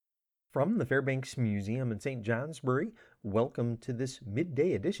From the Fairbanks Museum in St. Johnsbury, welcome to this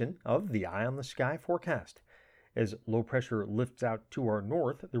midday edition of the Eye on the Sky forecast. As low pressure lifts out to our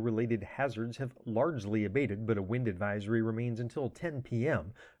north, the related hazards have largely abated, but a wind advisory remains until 10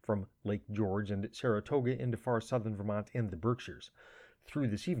 p.m. from Lake George and Saratoga into far southern Vermont and the Berkshires. Through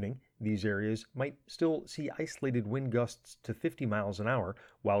this evening, these areas might still see isolated wind gusts to 50 miles an hour,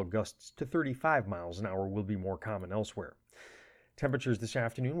 while gusts to 35 miles an hour will be more common elsewhere. Temperatures this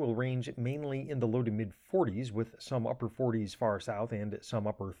afternoon will range mainly in the low to mid 40s, with some upper 40s far south and some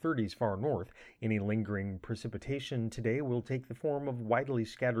upper 30s far north. Any lingering precipitation today will take the form of widely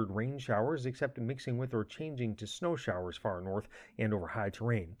scattered rain showers, except mixing with or changing to snow showers far north and over high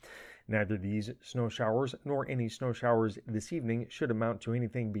terrain. Neither these snow showers nor any snow showers this evening should amount to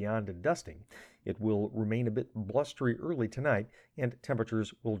anything beyond a dusting. It will remain a bit blustery early tonight, and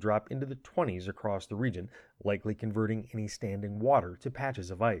temperatures will drop into the 20s across the region, likely converting any standing water to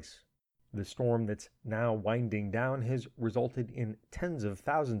patches of ice. The storm that's now winding down has resulted in tens of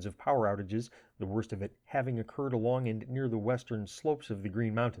thousands of power outages, the worst of it having occurred along and near the western slopes of the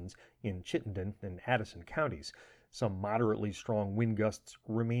Green Mountains in Chittenden and Addison counties. Some moderately strong wind gusts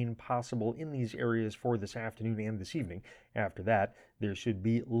remain possible in these areas for this afternoon and this evening. After that, there should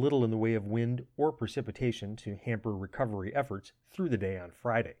be little in the way of wind or precipitation to hamper recovery efforts through the day on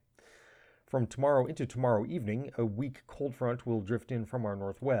Friday. From tomorrow into tomorrow evening, a weak cold front will drift in from our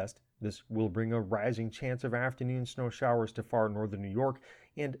northwest. This will bring a rising chance of afternoon snow showers to far northern New York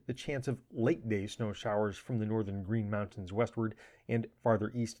and the chance of late day snow showers from the northern Green Mountains westward and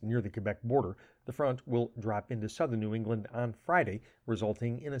farther east near the Quebec border. The front will drop into southern New England on Friday,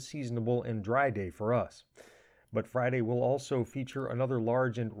 resulting in a seasonable and dry day for us. But Friday will also feature another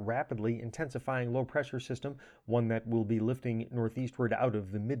large and rapidly intensifying low pressure system, one that will be lifting northeastward out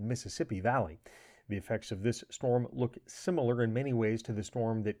of the mid-Mississippi Valley. The effects of this storm look similar in many ways to the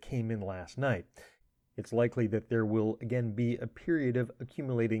storm that came in last night. It's likely that there will again be a period of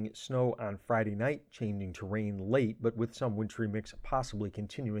accumulating snow on Friday night, changing to rain late, but with some wintry mix possibly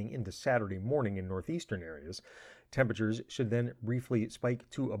continuing into Saturday morning in northeastern areas. Temperatures should then briefly spike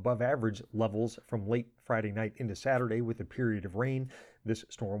to above average levels from late Friday night into Saturday with a period of rain. This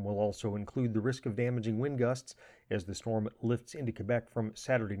storm will also include the risk of damaging wind gusts. As the storm lifts into Quebec from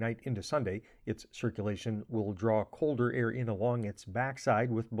Saturday night into Sunday, its circulation will draw colder air in along its backside,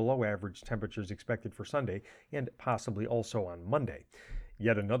 with below average temperatures expected for Sunday and possibly also on Monday.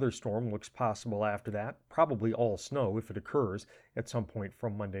 Yet another storm looks possible after that, probably all snow if it occurs at some point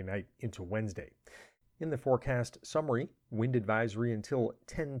from Monday night into Wednesday. In the forecast summary, wind advisory until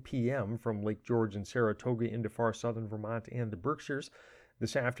 10 p.m. from Lake George and Saratoga into far southern Vermont and the Berkshires.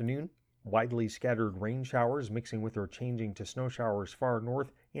 This afternoon, widely scattered rain showers mixing with or changing to snow showers far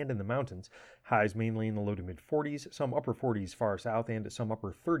north and in the mountains. Highs mainly in the low to mid 40s, some upper 40s far south and some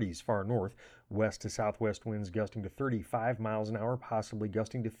upper 30s far north. West to southwest winds gusting to 35 miles an hour, possibly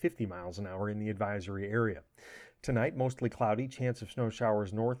gusting to 50 miles an hour in the advisory area. Tonight, mostly cloudy, chance of snow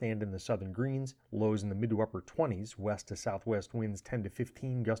showers north and in the southern greens. Lows in the mid to upper 20s, west to southwest winds 10 to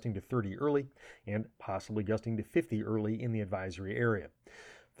 15, gusting to 30 early, and possibly gusting to 50 early in the advisory area.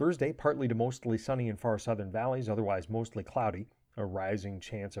 Thursday, partly to mostly sunny in far southern valleys, otherwise mostly cloudy. A rising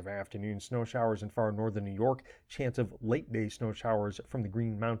chance of afternoon snow showers in far northern New York, chance of late day snow showers from the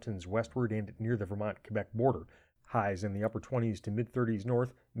Green Mountains westward and near the Vermont-Quebec border. Highs in the upper 20s to mid 30s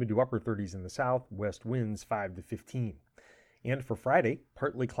north, mid to upper 30s in the south, west winds 5 to 15. And for Friday,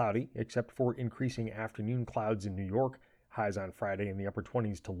 partly cloudy, except for increasing afternoon clouds in New York. Highs on Friday in the upper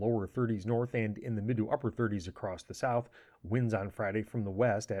 20s to lower 30s north and in the mid to upper 30s across the south. Winds on Friday from the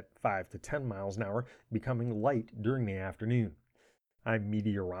west at 5 to 10 miles an hour, becoming light during the afternoon. I'm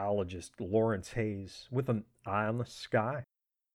meteorologist Lawrence Hayes with an eye on the sky.